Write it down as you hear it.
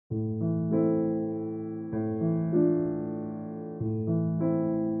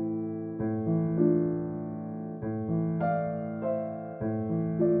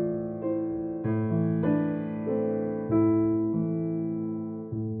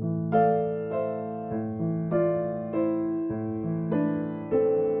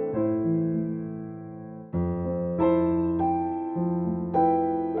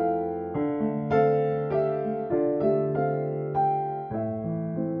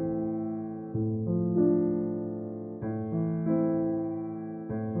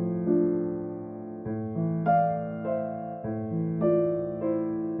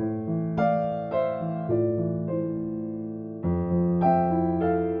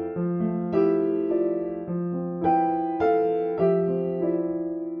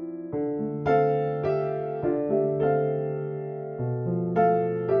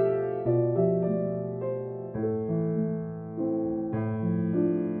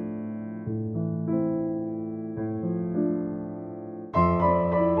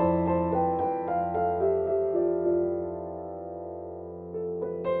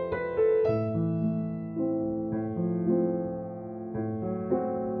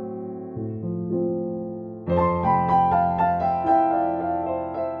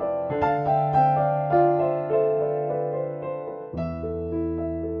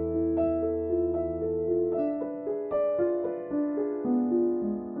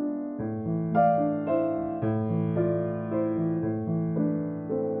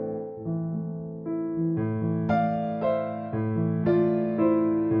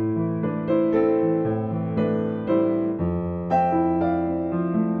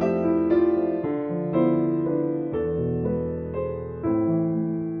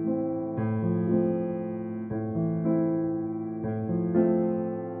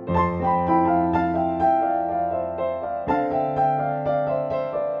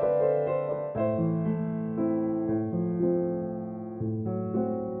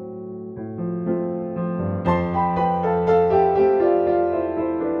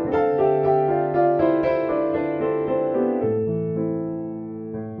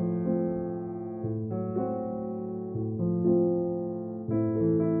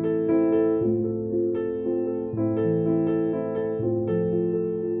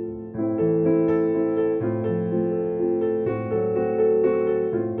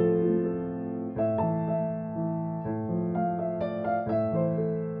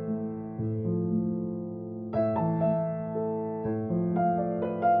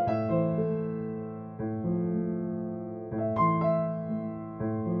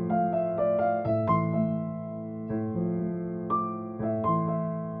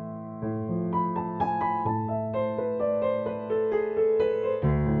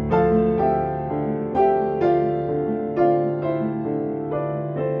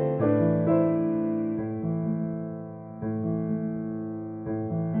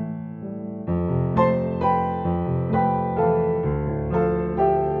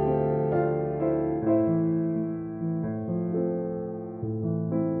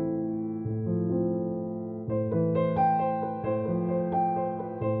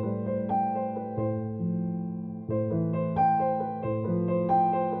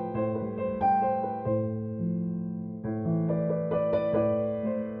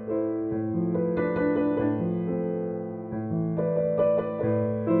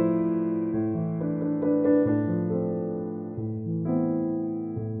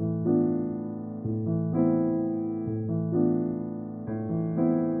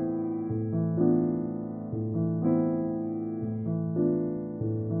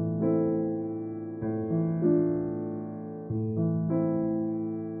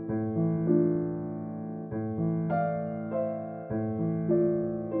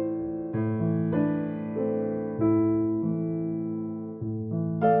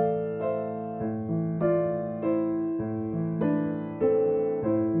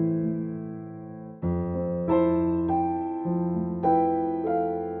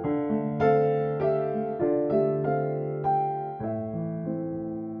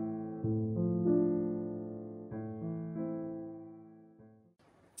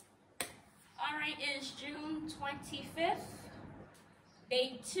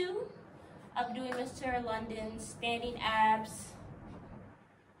Day 2 of doing Mr. London's standing abs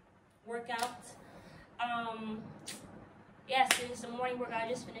workout. Yes, it's a morning workout. I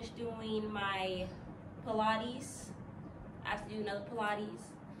just finished doing my Pilates. I have to do another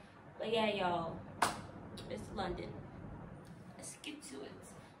Pilates. But yeah, y'all, it's London. Let's get to it.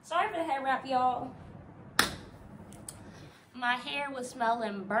 Sorry for the head wrap, y'all. My hair was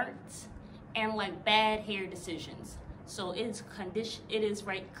smelling burnt and like bad hair decisions. So it is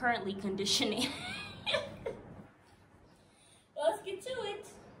currently conditioning. Let's get to it.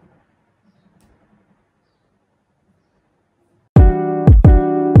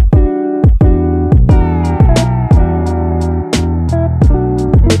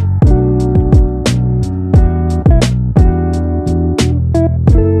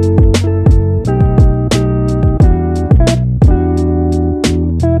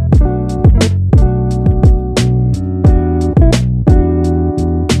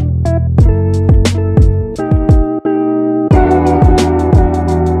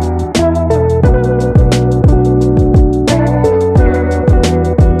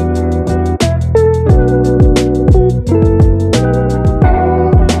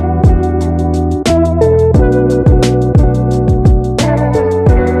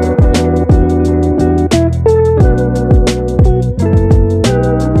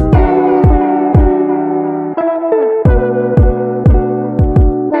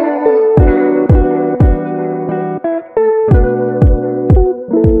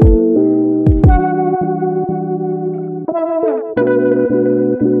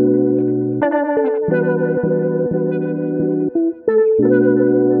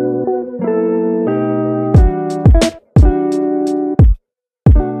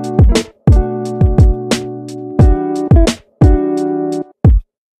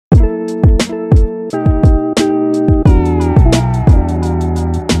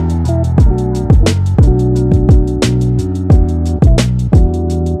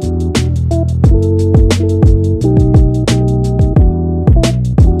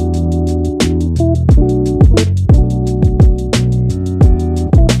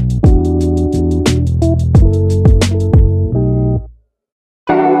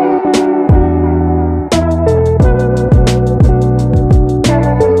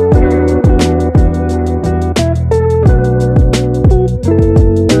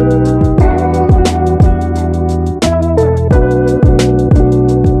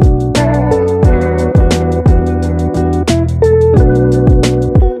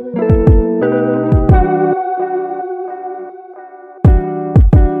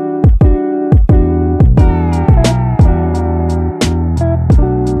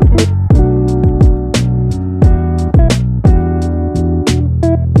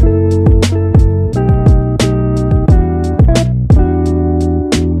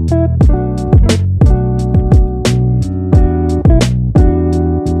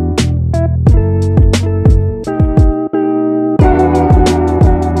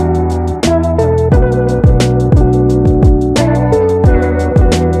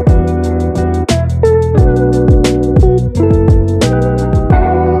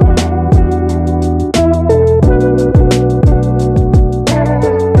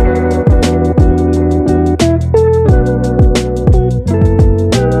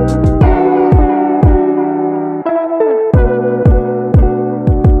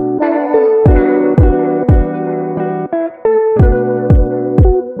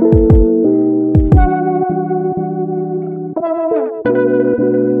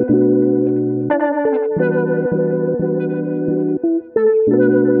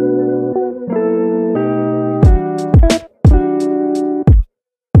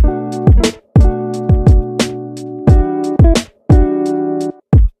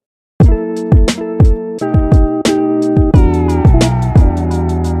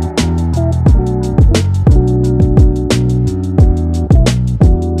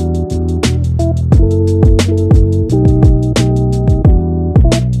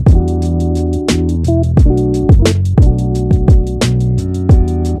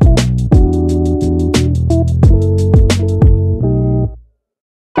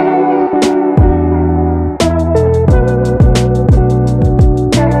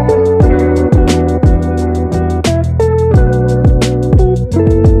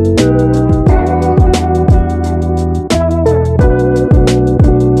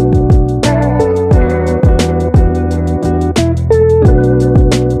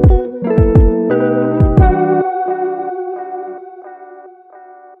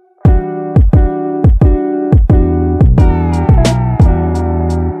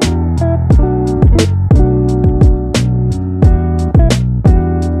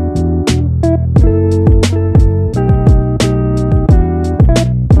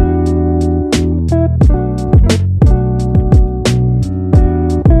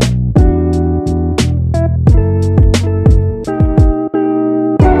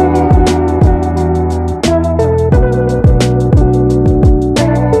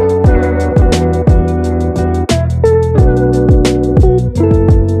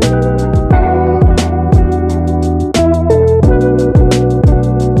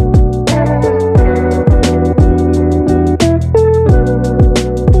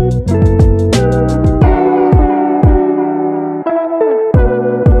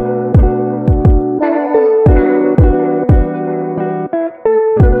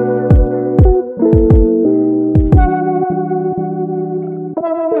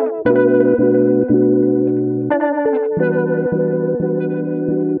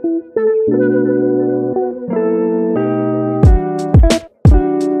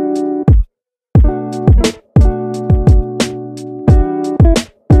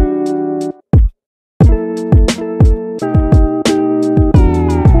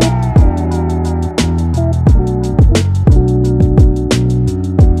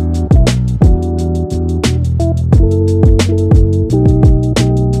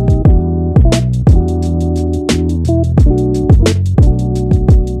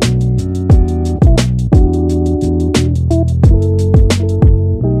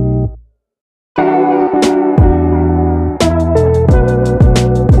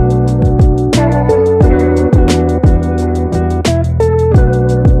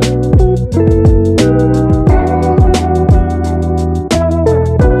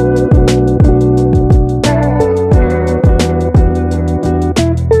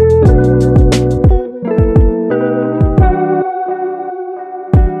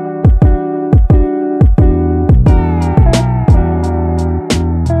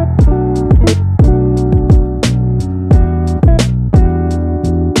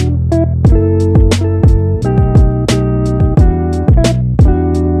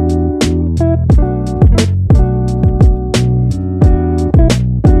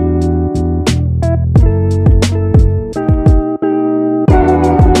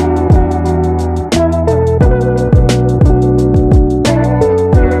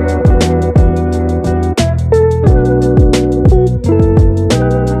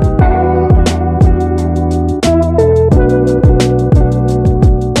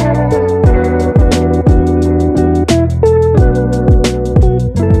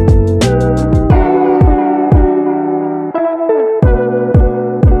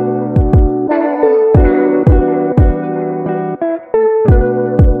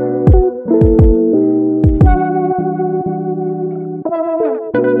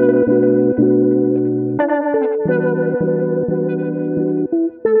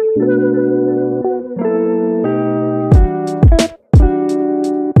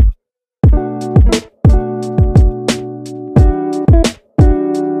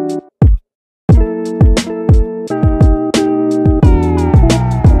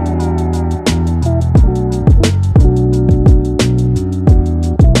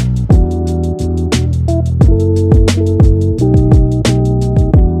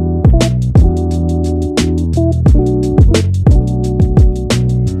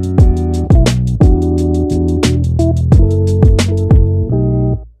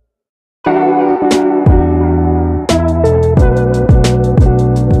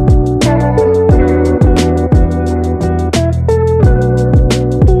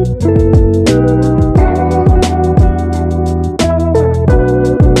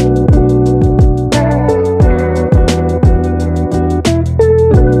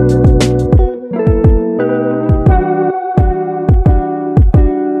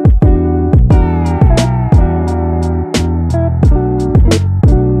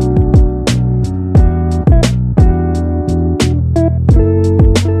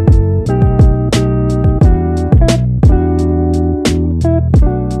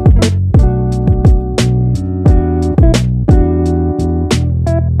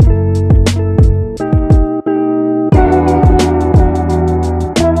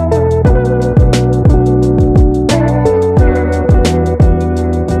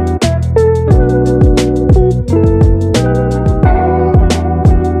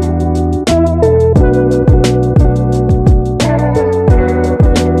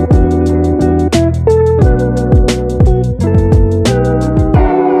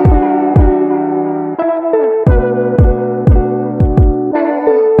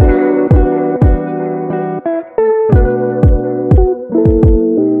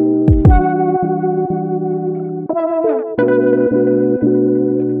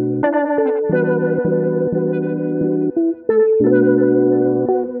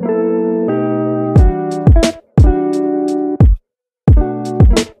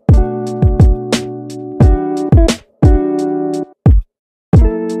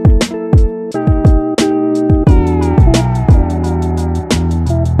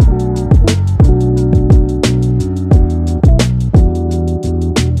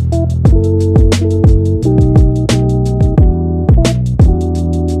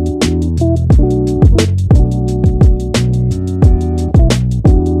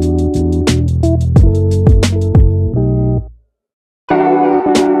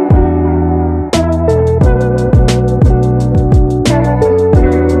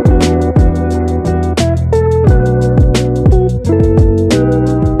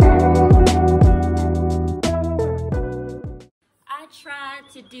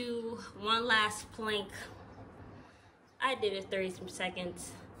 plank. I did it 30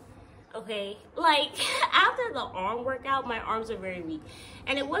 seconds. Okay, like after the arm workout, my arms are very weak,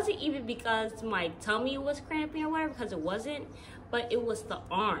 and it wasn't even because my tummy was cramping or whatever, because it wasn't, but it was the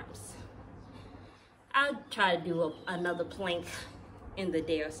arms. I'll try to do another plank in the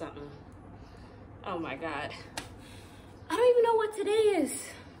day or something. Oh my god, I don't even know what today is.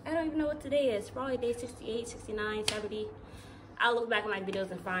 I don't even know what today is. Probably day 68, 69, 70. I'll look back at my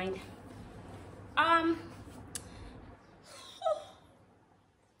videos and find.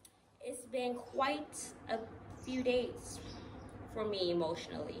 It's been quite a few days for me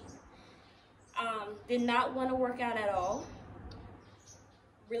emotionally. Did not want to work out at all.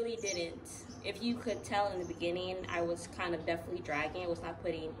 Really didn't. If you could tell in the beginning, I was kind of definitely dragging. I was not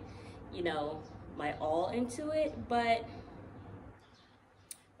putting, you know, my all into it. But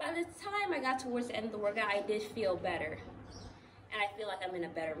by the time I got towards the end of the workout, I did feel better. And I feel like I'm in a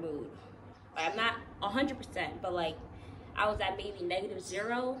better mood. I'm not 100%, but like I was at maybe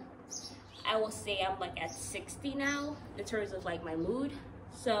 -0. I will say I'm like at 60 now in terms of like my mood.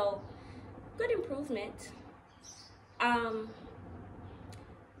 So good improvement.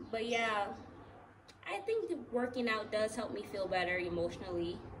 But yeah, I think that working out does help me feel better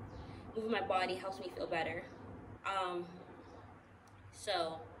emotionally. Moving my body helps me feel better.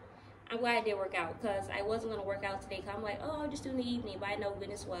 So I'm glad I did work out, because I wasn't gonna work out today, because I'm like, oh, I'll just do in the evening, but I know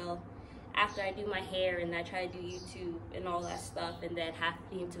goodness well, after I do my hair and I try to do YouTube and all that stuff, and then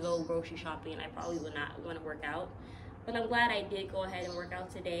having to go grocery shopping, I probably would not want to work out. But I'm glad I did go ahead and work out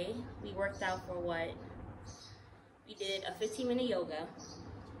today. We worked out for what? We did a 15-minute yoga,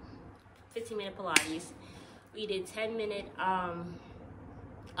 15-minute Pilates. We did 10-minute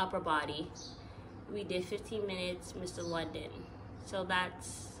upper body. We did 15 minutes Mr. London. So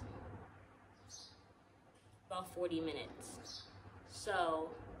that's about 40 minutes. So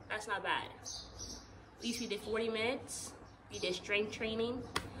that's not bad. At least we did 40 minutes. We did strength training.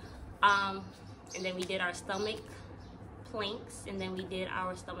 And then we did our stomach planks, and then we did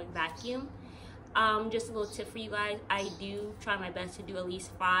our stomach vacuum. Just a little tip for you guys, I do try my best to do at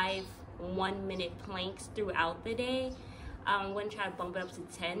least 5 1-minute planks throughout the day. I'm going to try to bump it up to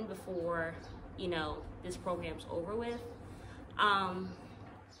 10 before, you know, this program's over with.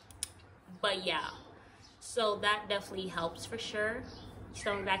 But yeah, so that definitely helps for sure.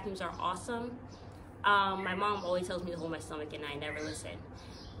 Stomach vacuums are awesome. My mom always tells me to hold my stomach and I never listen.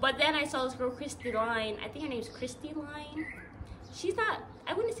 But then I saw this girl, Christy Line. I think her name's Christy Line. She's not,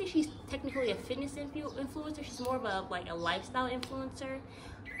 I wouldn't say she's technically a fitness influencer. She's more of a lifestyle influencer.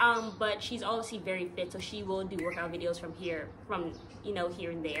 But she's obviously very fit, so she will do workout videos from here and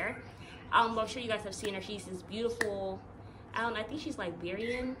there. I'm sure you guys have seen her. She's this beautiful, I think she's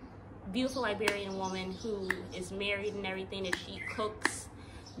Liberian, beautiful Liberian woman who is married and everything, and she cooks,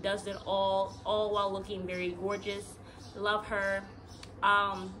 does it all while looking very gorgeous. Love her.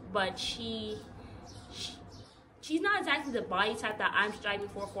 But she's not exactly the body type that I'm striving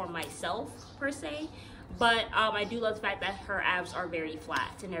for myself per se, but I do love the fact that her abs are very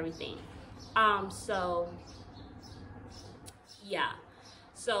flat and everything. So yeah,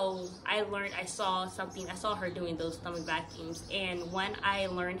 so I saw her doing those stomach vacuums, and when I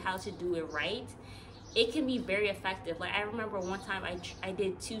learned how to do it right, it can be very effective. Like, I remember one time I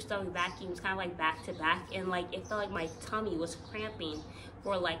did 2 stomach vacuums kind of like back to back, and like it felt like my tummy was cramping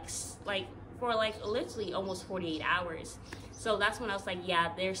for literally almost 48 hours. So that's when I was like,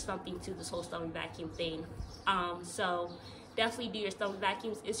 yeah, there's something to this whole stomach vacuum thing. So definitely do your stomach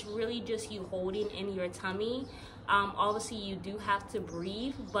vacuums. It's really just you holding in your tummy. Obviously you do have to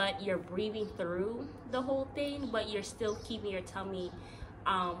breathe, but you're breathing through the whole thing, but you're still keeping your tummy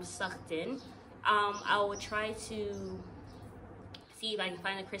sucked in. I will try to see if I can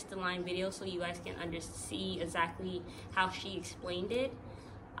find a crystalline video so you guys can see exactly how she explained it.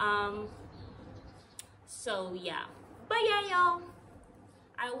 So yeah, but yeah, y'all,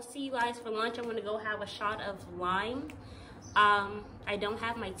 I will see you guys for lunch. I'm gonna go have a shot of lime. I don't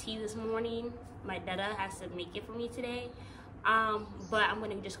have my tea this morning. My dada has to make it for me today. But I'm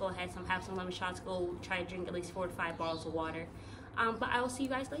gonna just go ahead and have some lemon shots, go try to drink at least 4 to 5 bottles of water. But I will see you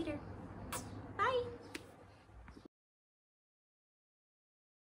guys later. Bye.